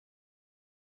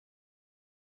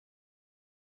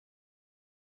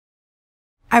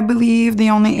I believe the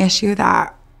only issue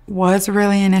that was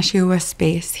really an issue was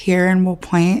space here in Will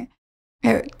Point.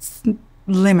 It's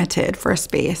limited for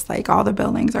space. Like, all the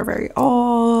buildings are very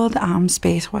old.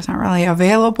 Space wasn't really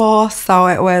available. So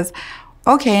it was,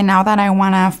 okay, now that I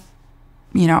want to,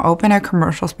 open a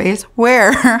commercial space,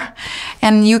 where?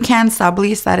 And you can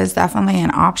sublease. That is definitely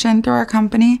an option through our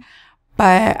company.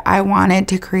 But I wanted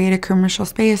to create a commercial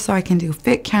space so I can do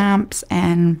fit camps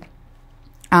and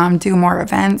do more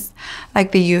events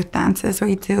like the youth dances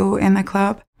we do in the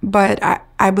club. But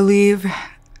I believe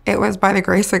it was by the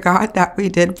grace of God that we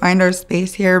did find our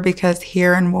space here, because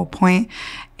here in Will Point,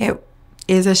 it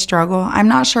is a struggle. I'm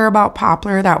not sure about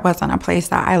Poplar. That wasn't a place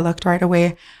that I looked right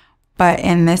away. But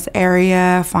in this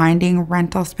area, finding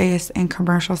rental space and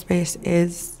commercial space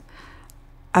is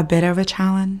a bit of a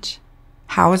challenge.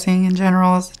 Housing in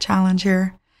general is a challenge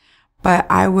here. But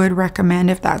I would recommend,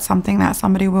 if that's something that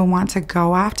somebody will want to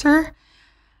go after,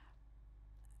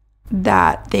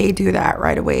 that they do that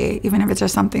right away, even if it's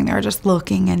just something they're just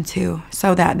looking into,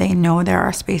 so that they know there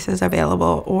are spaces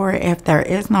available. Or if there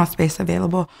is no space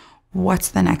available, what's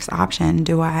the next option?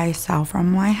 Do I sell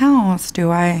from my house?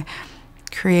 Do I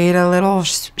create a little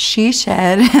she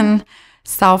shed and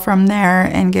sell from there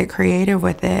and get creative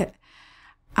with it?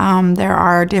 There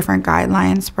are different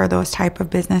guidelines for those type of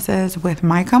businesses with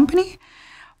my company,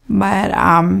 but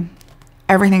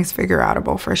everything's figure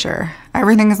outable for sure.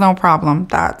 Everything is no problem.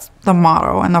 That's the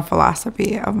motto and the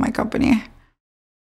philosophy of my company.